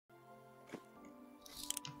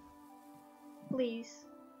Please.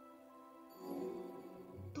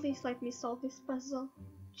 Please let me solve this puzzle.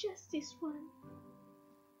 Just this one.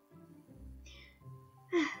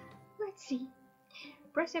 Let's see.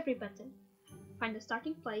 Press every button. Find the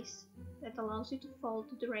starting place that allows you to follow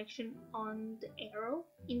the direction on the arrow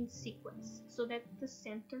in sequence so that the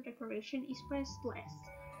center decoration is pressed last.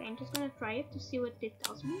 Okay, I'm just gonna try it to see what it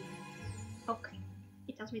tells me. Okay,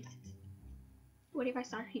 it tells me that. What if I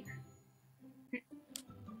start here?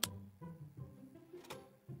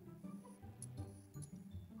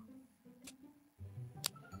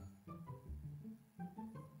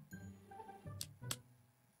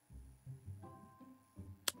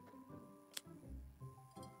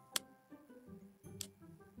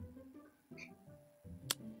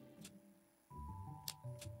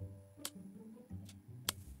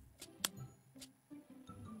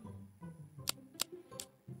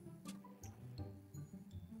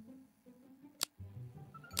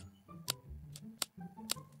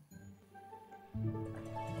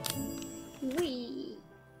 Whee!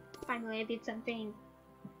 Finally I did something.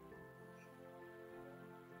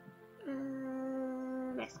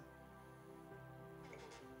 Yes.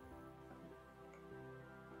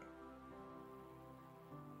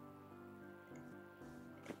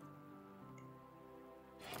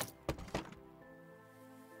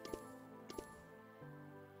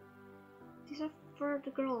 These are for the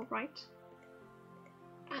girl, right?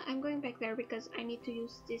 I'm going back there because I need to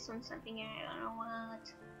use this on something and I don't know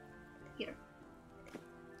what. Here.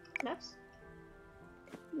 Gloves?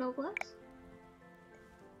 No gloves?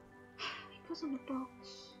 It was on the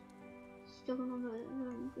box. Still don't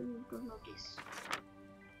know this.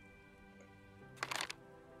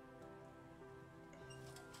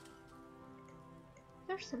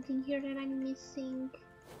 There's something here that I'm missing.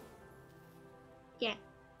 Yeah.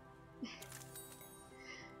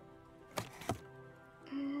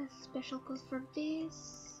 Special code for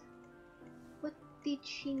this. What did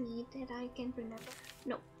she need that I can't remember?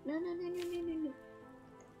 No.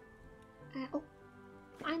 Oh,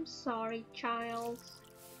 I'm sorry, child.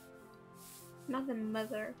 Not the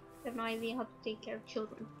mother. I have no idea how to take care of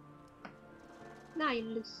children. Now you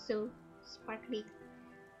look so sparkly.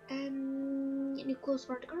 New clothes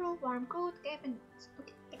for the girl, warm coat, cap and boots.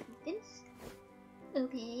 Okay, cap and pins.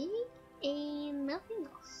 Okay, and nothing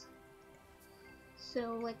else.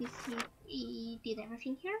 So let me see if we did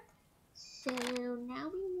everything here. So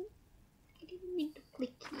now I didn't need to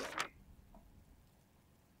click here.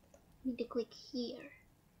 Need to click here.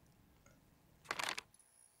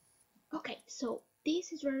 Okay, so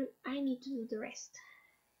this is where I need to do the rest.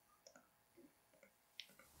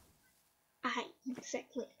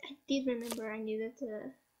 Exactly. I did remember I needed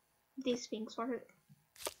these things for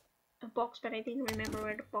a box, but I didn't remember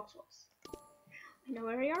where the box was. I know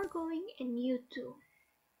where you are going, and you too.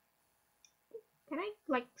 Can I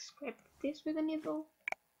like scrap this with a needle?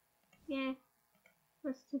 Yeah,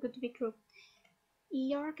 that's too good to be true.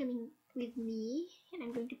 You're coming with me, and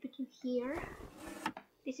I'm going to put you here.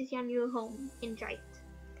 This is your new home. Enjoy it.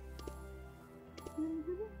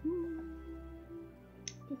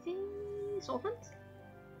 This is solvent,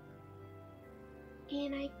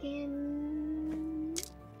 and I can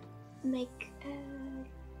make a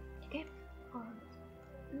cap or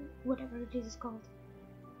whatever this is called.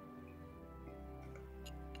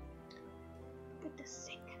 Wait a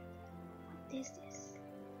second. What is this?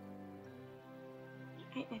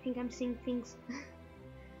 I think I'm seeing things.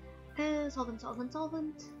 Solvent.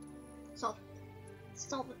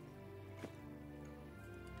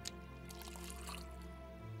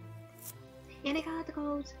 And I got the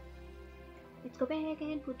code. Let's go back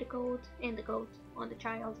and put the code and the code on the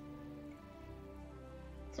child.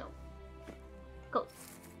 So, code.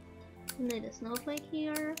 Need a snowflake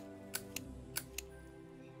here.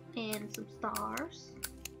 And some stars.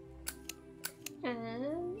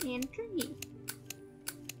 And tree.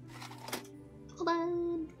 Hold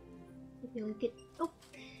on. Maybe we'll get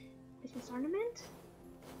Christmas ornament,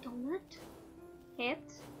 donut,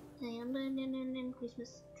 hat, and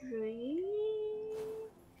Christmas tree.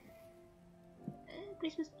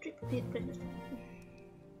 Christmas tree.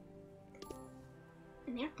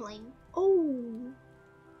 An airplane. Oh,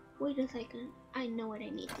 wait a second. I know what I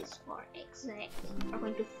need this for. Exactly. We're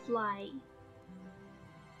going to fly.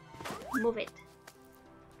 Move it.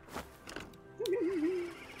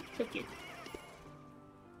 So cute.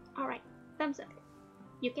 Alright, thumbs up.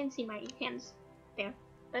 You can see my hands there,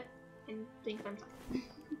 but I'm doing thumbs up.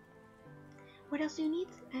 What else do you need?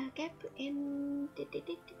 Cap and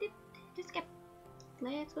this cap.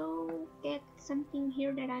 Let's go get something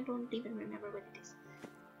here that I don't even remember what it is.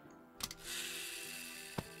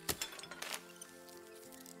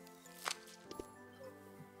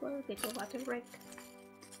 Well, get a water break.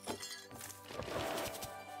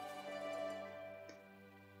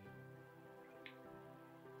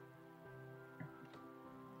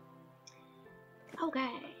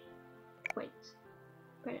 Okay. Wait.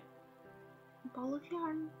 But ball of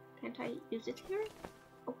yarn. Can't I use it here?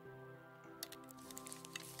 Oh.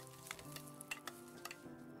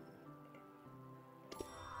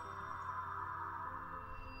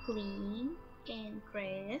 Clean and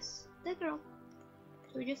dress the girl.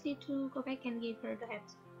 So we just need to go back and give her the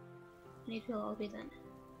hat. And it will all be done.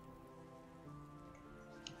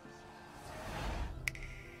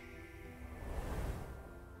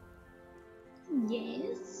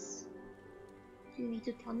 Yes? Do you need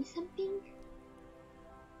to tell me something?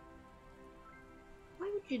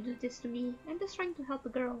 Why would you do this to me? I'm just trying to help a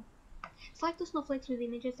girl. Select the snowflakes with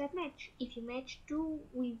images that match. If you match two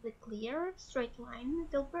with a clear, straight line,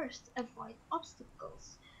 they'll burst. Avoid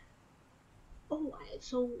obstacles. Oh,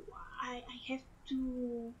 so I have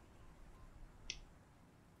to...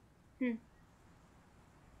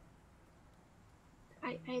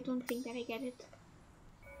 I don't think that I get it.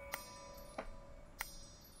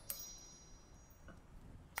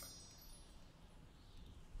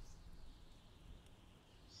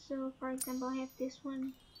 So, for example, I have this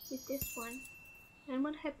one with this one. And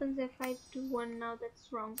what happens if I do one now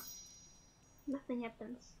that's wrong? Nothing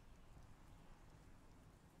happens.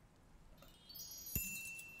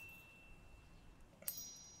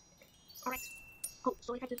 Alright. Oh,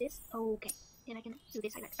 so if I do this, okay. Then I can do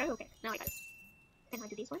this like that. Oh, okay. Now I got it. And I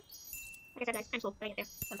do this one. Like I said, guys, I'm slow. I get there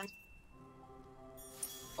sometimes.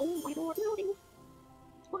 Oh my lord, no, they move.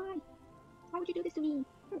 Why? Why would you do this to me?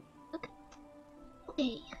 Okay.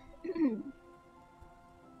 Okay.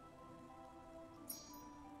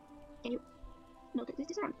 Can you notice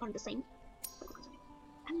these aren't the same?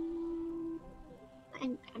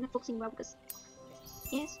 I'm not focusing well because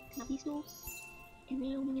yes, not these two. And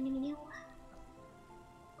no.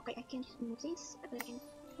 Okay, I can move this, but I can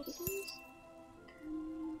move these ones.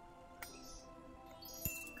 This.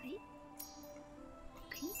 Okay.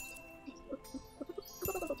 Okay.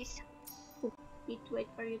 This. Oh, need to wait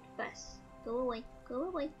for you to pass. Go away. Go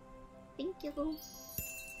away. Thank you. Oh,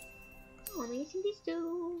 I'm using these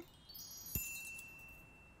two.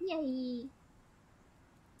 Yay.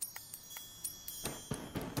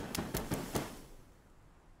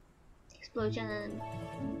 Explosion.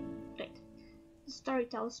 Great. The story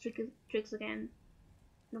tells tricks again.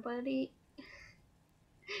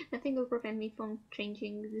 Nothing will prevent me from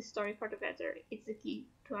changing the story for the better. It's the key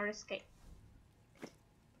to our escape.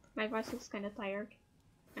 My voice is kinda tired.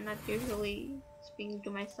 I'm not usually speaking to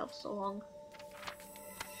myself so long.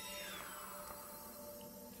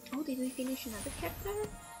 Oh, did we finish another chapter?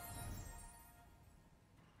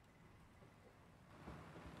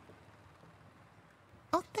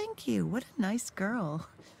 Oh, thank you. What a nice girl.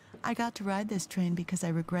 I got to ride this train because I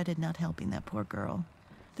regretted not helping that poor girl.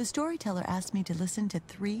 The storyteller asked me to listen to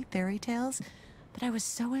 3 fairy tales, but I was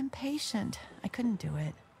so impatient, I couldn't do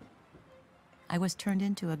it. I was turned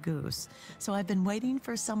into a goose, so I've been waiting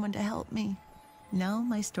for someone to help me. Now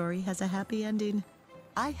my story has a happy ending.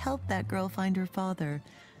 I helped that girl find her father.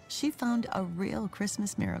 She found a real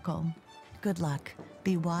Christmas miracle. Good luck.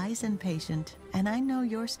 Be wise and patient, and I know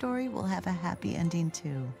your story will have a happy ending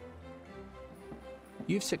too.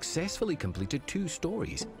 You've successfully completed 2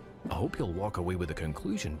 stories. I hope you'll walk away with a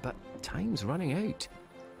conclusion, but time's running out.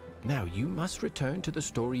 Now you must return to the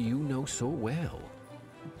story you know so well.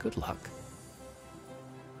 Good luck.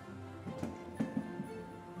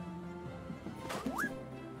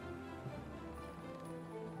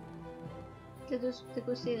 The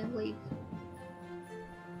goose didn't leave.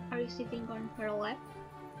 Are you sitting on her lap?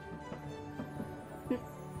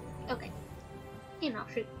 Okay.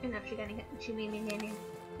 Enough shenanigans.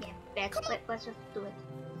 Yeah, let's just do it.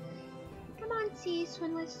 Come on, sis,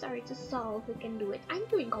 one less story to solve. We can do it. I'm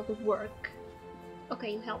doing all the work.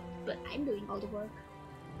 Okay, you helped, but I'm doing all the work.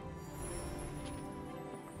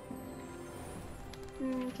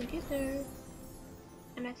 Computer.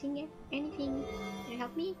 I'm not seeing anything. Can you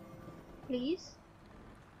help me? Please?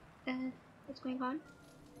 What's going on?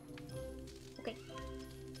 Okay.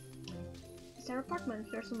 It's our apartment.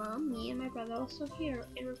 There's mom, me, and my brother also here,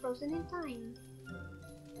 and we're frozen in time.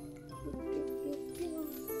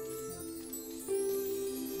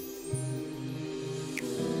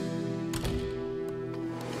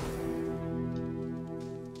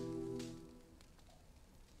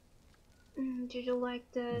 Did you like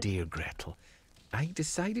the... Dear Gretel, I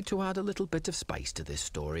decided to add a little bit of spice to this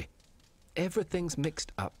story. Everything's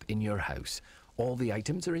mixed up in your house. All the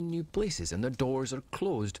items are in new places and the doors are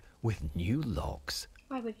closed with new locks.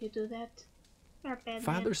 Why would you do that? You're a bad man.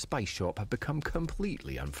 Father's spice shop have become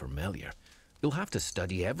completely unfamiliar. You'll have to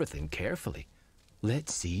study everything carefully.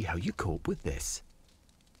 Let's see how you cope with this.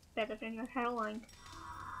 Better than your hairline.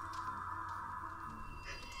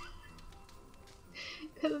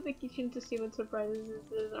 Go to the kitchen to see what surprises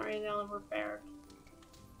is already all prepared.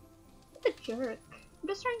 What a jerk. I'm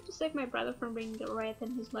just trying to save my brother from being the rat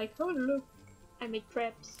and he's like, oh look, I made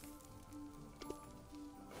traps.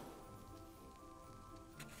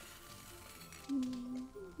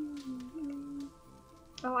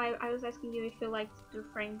 Oh, I was asking you if you like to do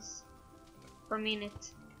frames per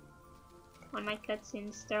minute on my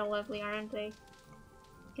cutscenes. They're lovely, aren't they?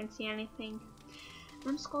 Can't see anything.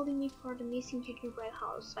 Mom scolding me for the missing gingerbread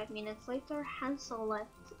house. 5 minutes later, Hansel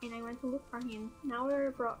left, and I went to look for him. Now we're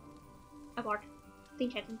aboard the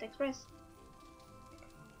Enchanted Express.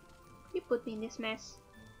 You put me in this mess.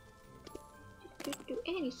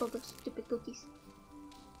 And you sold those stupid cookies.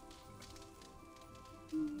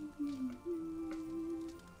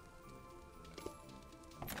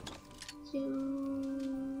 So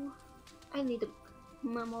I need a book.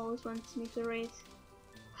 Mom always wants me to read.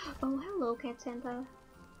 Oh, hello, Cat Santa.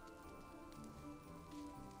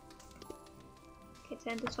 Cat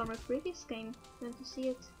Santa's from a previous game. Want to see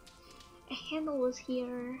it? A handle was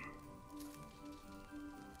here.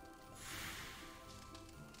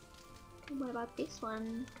 What about this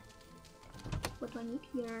one? What do I need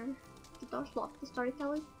here? The door's locked. The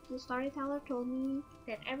storyteller told me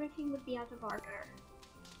that everything would be out of order.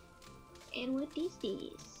 And what is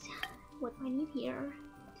this? What do I need here?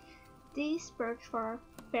 This perch for our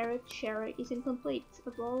parrot Sherry is incomplete.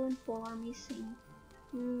 A ball and ball are missing.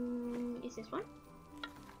 Is this one?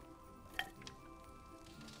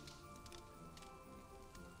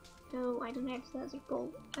 No, I don't have the other ball.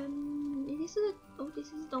 This is a, oh, this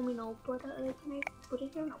is a domino, but can I put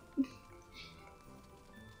it here? No.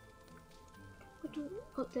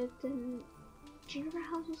 Oh, the gingerbread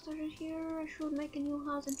house was started here. I should make a new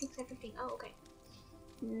house and fix everything. Oh, okay.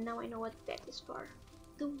 Now I know what that is for.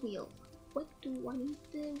 The wheel. What do I need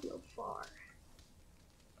the wheel for?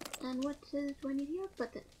 And what do I need here?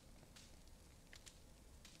 Button.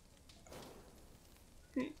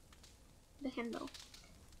 The handle.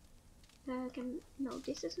 No,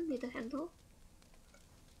 this doesn't need the handle.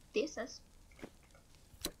 This is.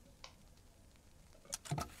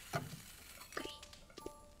 Okay.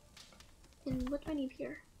 And what do I need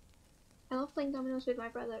here? I love playing dominoes with my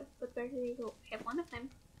brother, but where do we go? I have one of them.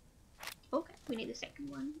 Okay, we need a second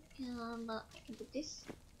one, and I can put this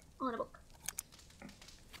on a book.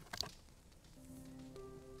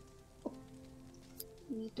 Oh,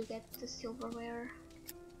 we need to get the silverware.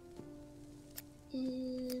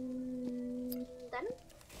 And then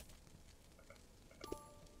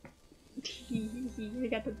we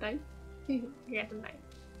got the knife. We got the knife.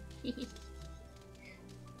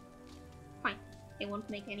 Fine, I won't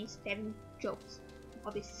make any stabbing jokes.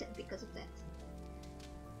 I'll be sad because of that.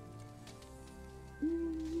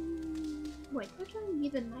 Wait, what do I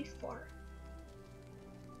need a knife for?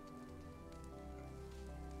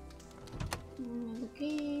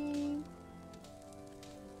 Okay.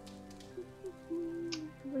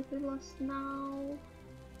 We're lost now.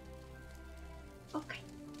 Okay.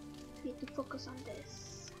 Need to focus on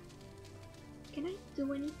this. Can I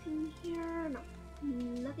do anything here? No.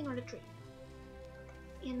 Nothing on the tree.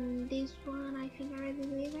 In this one, I think I already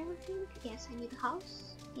did everything. Yes, I need a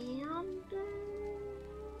house. And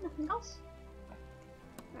nothing else.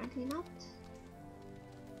 Apparently not.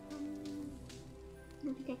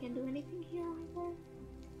 Don't think I can do anything here either.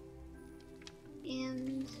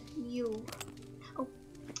 And you. Oh,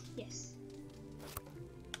 yes.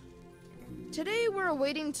 Today we're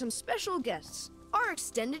awaiting some special guests, our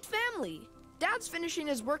extended family. Dad's finishing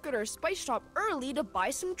his work at our spice shop early to buy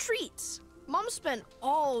some treats. Mom spent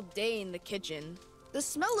all day in the kitchen. The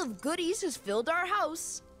smell of goodies has filled our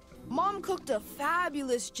house. Mom cooked a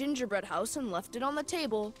fabulous gingerbread house and left it on the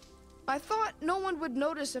table. I thought no one would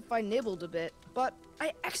notice if I nibbled a bit, but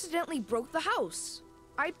I accidentally broke the house.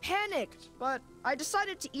 I panicked, but I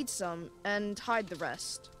decided to eat some and hide the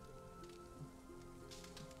rest.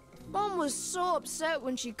 Mom was so upset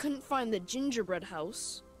when she couldn't find the gingerbread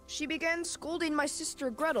house. She began scolding my sister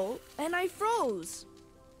Gretel, and I froze.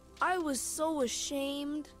 I was so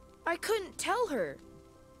ashamed. I couldn't tell her.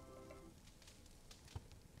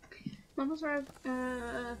 Mom was very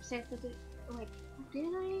upset that it. Wait,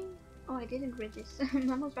 didn't I? Oh, I didn't read this.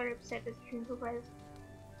 Mom was very upset that the gingerbread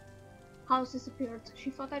house disappeared. She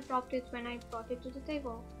thought I dropped it when I brought it to the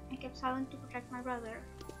table. I kept silent to protect my brother.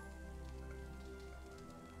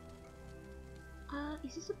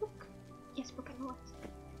 Is this a book? Yes, book, I know it.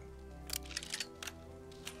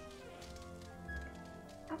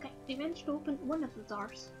 We managed to open one of the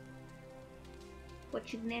doors. What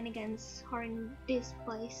shenanigans are in this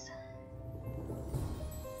place?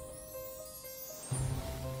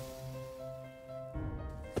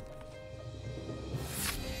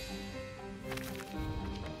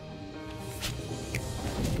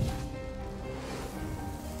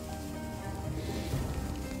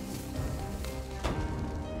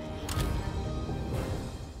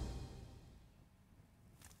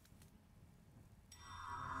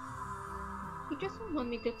 You just don't want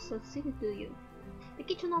me to succeed, do you? The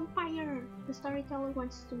kitchen on fire! The storyteller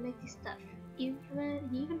wants to make this stuff. He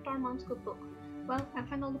even tore Mom's cookbook. Well, I'll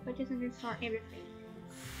find all the pages and restore everything.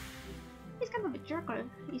 He's kind of a jerk,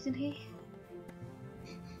 isn't he?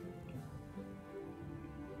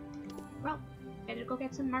 Well, better go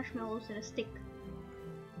get some marshmallows and a stick.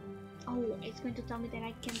 Oh, it's going to tell me that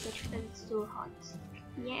I can't touch because it's too hot.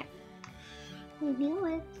 Yeah, I knew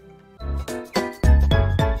it.